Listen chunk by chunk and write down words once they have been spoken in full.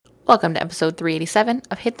Welcome to episode 387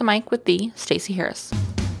 of Hit the Mic with the Stacey Harris.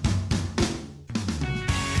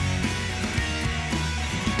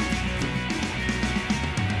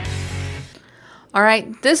 All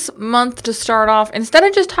right, this month to start off, instead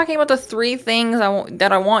of just talking about the three things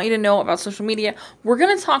that I want you to know about social media, we're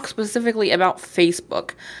going to talk specifically about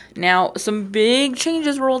Facebook. Now, some big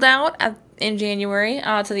changes rolled out in January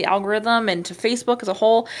to the algorithm and to Facebook as a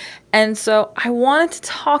whole. And so I wanted to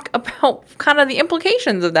talk about kind of the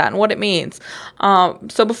implications of that and what it means.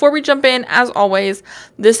 So before we jump in, as always,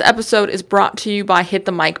 this episode is brought to you by Hit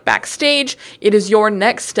the Mic Backstage. It is your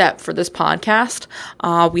next step for this podcast.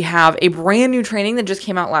 We have a brand new training that just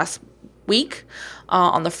came out last week.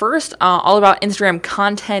 On the 1st, all about Instagram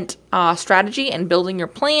content strategy and building your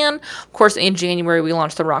plan. Of course, in January, we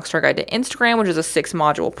launched the Rockstar Guide to Instagram, which is a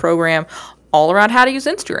 6-module program all around how to use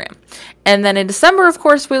Instagram. And then in December, of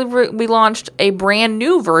course, we launched a brand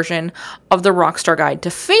new version of the Rockstar Guide to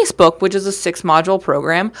Facebook, which is a 6-module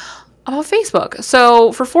program about Facebook.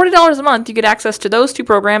 So for $40 a month, you get access to those 2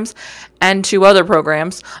 programs and 2 other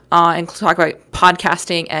programs, and talk about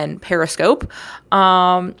podcasting and Periscope,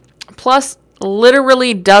 plus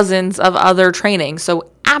literally dozens of other trainings.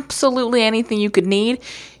 So absolutely anything you could need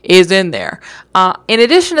is in there. In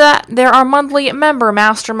addition to that, there are monthly member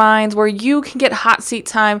masterminds where you can get hot seat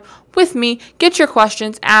time with me, get your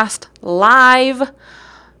questions asked live.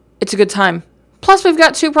 It's a good time. Plus, we've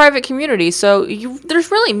got 2 private communities, so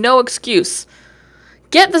there's really no excuse.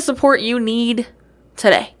 Get the support you need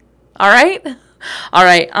today. All right? All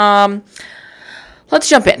right. Let's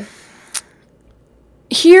jump in.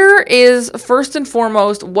 Here is first and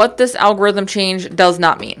foremost what this algorithm change does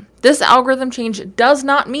not mean. This algorithm change does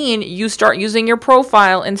not mean you start using your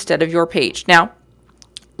profile instead of your page. Now,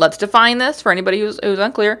 let's define this for anybody who's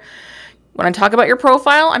unclear. When I talk about your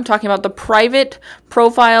profile, I'm talking about the private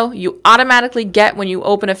profile you automatically get when you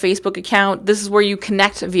open a Facebook account. This is where you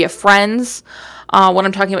connect via friends. When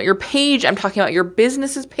I'm talking about your page, I'm talking about your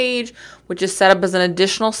business's page, which is set up as an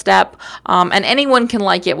additional step, and anyone can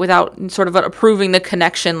like it without sort of approving the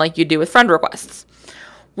connection like you do with friend requests.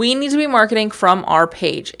 We need to be marketing from our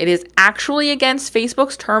page. It is actually against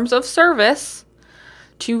Facebook's terms of service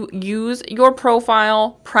to use your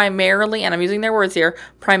profile primarily, and I'm using their words here,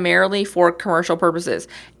 primarily for commercial purposes.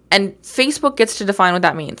 And Facebook gets to define what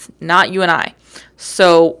that means, not you and I.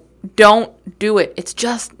 So don't do it. It's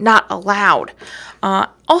just not allowed.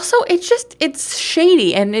 Also, it's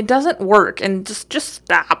shady and it doesn't work, and just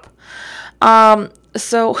stop.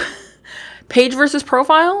 So page versus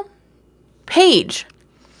profile? Page.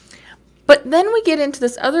 But then we get into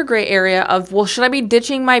this other gray area of, well, should I be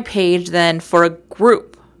ditching my page then for a group?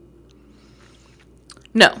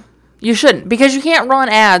 No, you shouldn't, because you can't run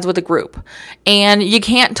ads with a group, and you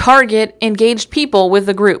can't target engaged people with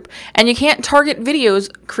a group, and you can't target videos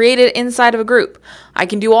created inside of a group. I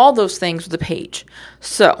can do all those things with a page.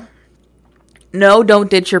 So, no, don't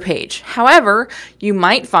ditch your page. However, you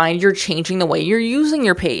might find you're changing the way you're using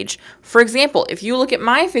your page. For example, if you look at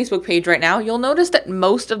my Facebook page right now, you'll notice that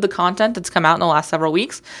most of the content that's come out in the last several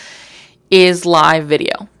weeks is live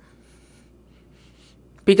video.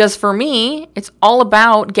 Because for me, it's all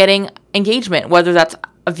about getting engagement, whether that's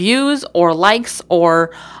views or likes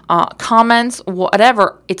or comments,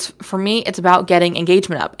 whatever. For me, it's about getting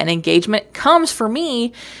engagement up. And engagement comes for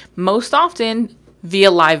me most often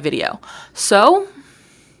via live video. So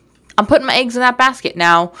I'm putting my eggs in that basket.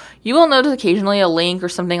 Now, you will notice occasionally a link or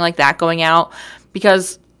something like that going out,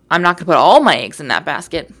 because I'm not going to put all my eggs in that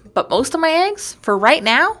basket. But most of my eggs, for right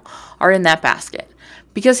now, are in that basket.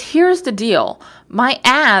 Because here's the deal. My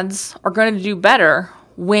ads are going to do better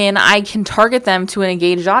when I can target them to an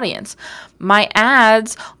engaged audience. My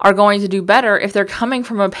ads are going to do better if they're coming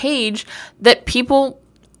from a page that people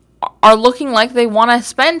are looking like they want to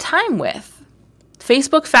spend time with.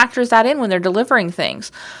 Facebook factors that in when they're delivering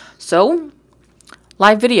things. So,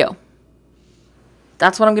 live video.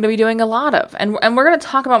 That's what I'm going to be doing a lot of. And we're going to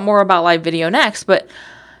talk about more about live video next, but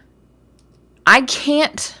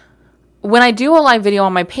when I do a live video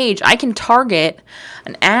on my page, I can target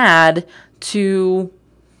an ad to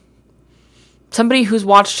somebody who's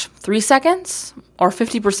watched 3 seconds or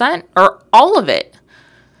 50% or all of it.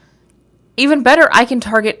 Even better, I can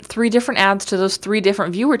target 3 different ads to those 3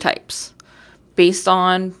 different viewer types based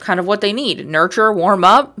on kind of what they need. Nurture, warm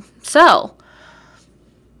up, sell.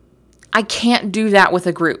 I can't do that with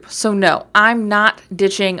a group. So no, I'm not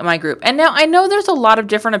ditching my group. And now I know there's a lot of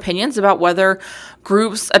different opinions about whether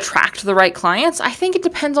groups attract the right clients. I think it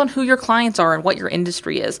depends on who your clients are and what your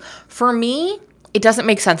industry is. For me, it doesn't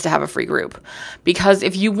make sense to have a free group, because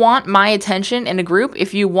if you want my attention in a group,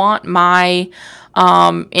 if you want my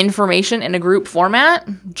information in a group format,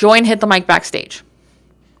 join Hit the Mic Backstage.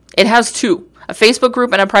 It has two, a Facebook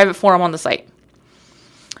group and a private forum on the site.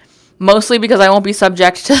 Mostly because I won't be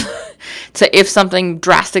subject to if something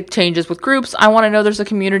drastic changes with groups. I want to know there's a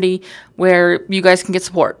community where you guys can get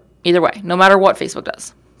support either way, no matter what Facebook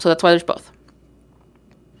does. So that's why there's both.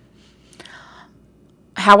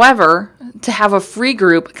 However, to have a free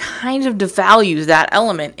group kind of devalues that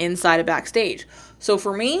element inside of Backstage. So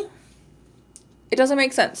for me, it doesn't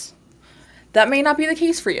make sense. That may not be the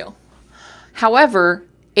case for you. However,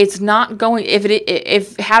 it's not going,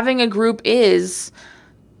 if having a group is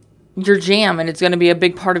your jam and it's going to be a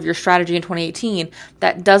big part of your strategy in 2018,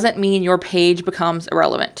 that doesn't mean your page becomes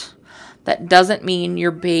irrelevant. That doesn't mean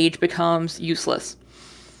your page becomes useless.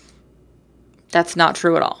 That's not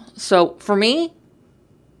true at all. So for me,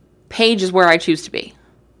 page is where I choose to be,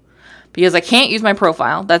 because I can't use my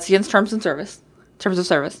profile. That's against terms of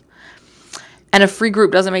service. And a free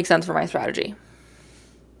group doesn't make sense for my strategy.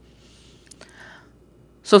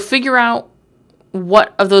 So figure out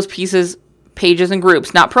what of those pieces, pages and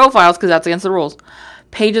groups, not profiles because that's against the rules,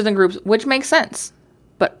 pages and groups, which makes sense.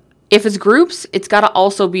 But if it's groups, it's got to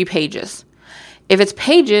also be pages. If it's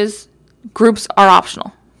pages, groups are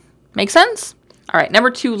optional. Make sense? All right,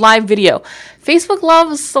 number 2, live video. Facebook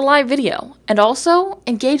loves the live video. And also,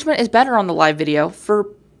 engagement is better on the live video for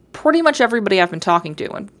pretty much everybody I've been talking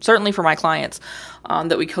to, and certainly for my clients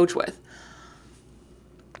that we coach with.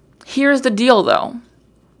 Here's the deal, though.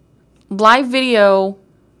 Live video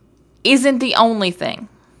isn't the only thing.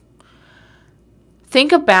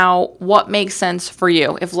 Think about what makes sense for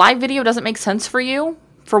you. If live video doesn't make sense for you,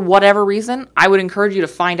 for whatever reason, I would encourage you to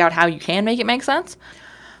find out how you can make it make sense.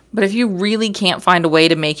 But if you really can't find a way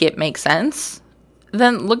to make it make sense,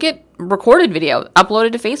 then look at recorded video,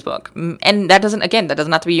 uploaded to Facebook. And that doesn't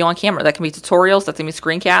have to be you on camera. That can be tutorials, that can be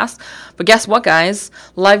screencasts. But guess what, guys?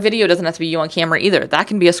 Live video doesn't have to be you on camera either. That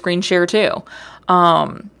can be a screen share too.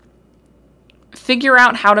 Figure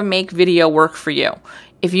out how to make video work for you.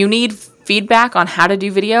 If you need feedback on how to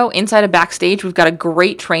do video inside of Backstage, we've got a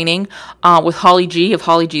great training with Holly G of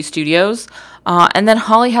Holly G Studios. And then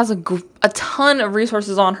Holly has a ton of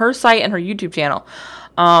resources on her site and her YouTube channel.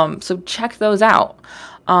 So check those out.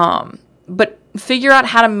 But figure out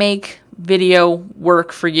how to make video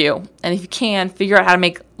work for you. And if you can, figure out how to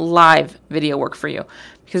make live video work for you,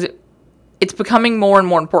 because it's becoming more and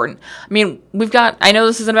more important. I mean, I know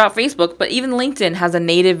this isn't about Facebook, but even LinkedIn has a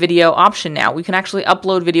native video option now. We can actually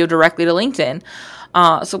upload video directly to LinkedIn.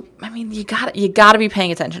 So, I mean, you gotta be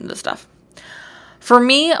paying attention to this stuff. For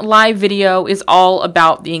me, live video is all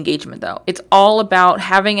about the engagement, though. It's all about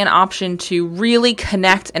having an option to really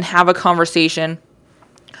connect and have a conversation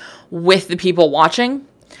with the people watching.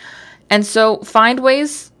 And so find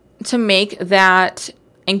ways to make that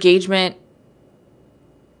engagement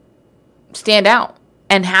stand out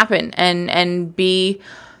and happen and be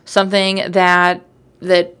something that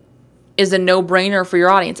is a no-brainer for your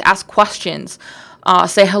audience. Ask questions.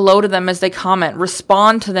 Say hello to them as they comment.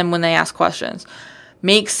 Respond to them when they ask questions.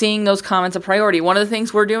 Make seeing those comments a priority. One of the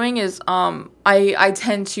things we're doing is I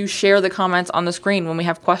tend to share the comments on the screen when we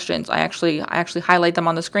have questions. I actually highlight them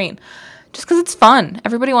on the screen just because it's fun.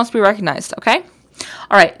 Everybody wants to be recognized, okay?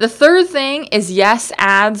 All right, the third thing is, yes,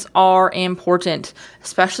 ads are important,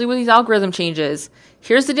 especially with these algorithm changes.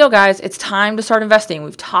 Here's the deal, guys. It's time to start investing.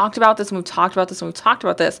 We've talked about this, and we've talked about this, and we've talked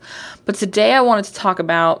about this. But today I wanted to talk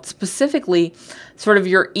about specifically sort of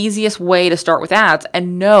your easiest way to start with ads.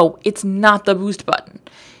 And no, it's not the boost button.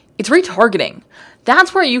 It's retargeting.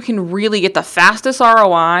 That's where you can really get the fastest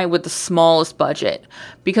ROI with the smallest budget,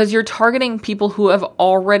 because you're targeting people who have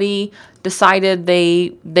already decided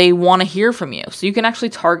they want to hear from you. So you can actually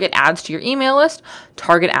target ads to your email list,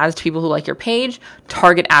 target ads to people who like your page,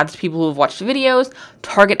 target ads to people who have watched videos,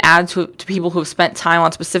 target ads to people who have spent time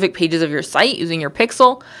on specific pages of your site using your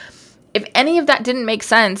pixel. If any of that didn't make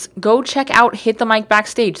sense, go check out Hit the Mic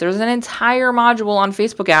Backstage. There's an entire module on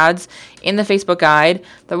Facebook ads in the Facebook guide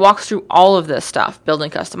that walks through all of this stuff.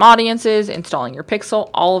 Building custom audiences, installing your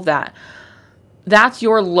pixel, all of that. That's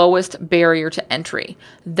your lowest barrier to entry.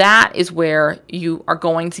 That is where you are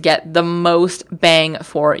going to get the most bang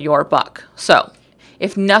for your buck. So,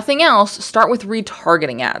 if nothing else, start with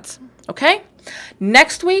retargeting ads, okay?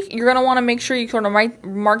 Next week, you're going to want to make sure you sort of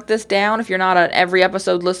mark this down if you're not an every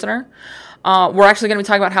episode listener. We're actually going to be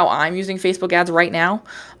talking about how I'm using Facebook ads right now.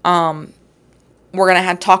 We're going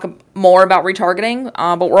to talk more about retargeting,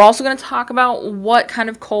 but we're also going to talk about what kind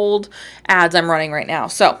of cold ads I'm running right now.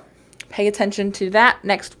 So, pay attention to that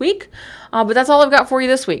next week. But that's all I've got for you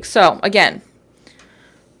this week. So, again,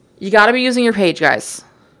 You got to be using your page, guys.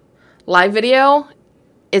 Live video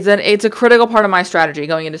it's a critical part of my strategy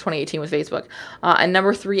going into 2018 with Facebook. And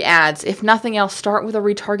number 3, ads. If nothing else, start with a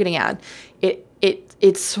retargeting ad.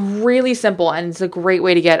 It's really simple, and it's a great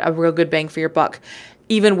way to get a real good bang for your buck,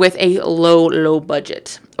 even with a low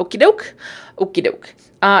budget. Okie doke.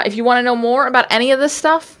 If you want to know more about any of this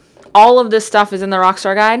stuff, all of this stuff is in the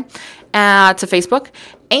Rockstar Guide to Facebook,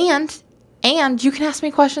 and you can ask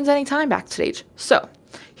me questions anytime backstage. So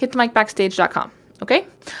hit the mic backstage.com. Okay?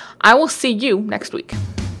 I will see you next week.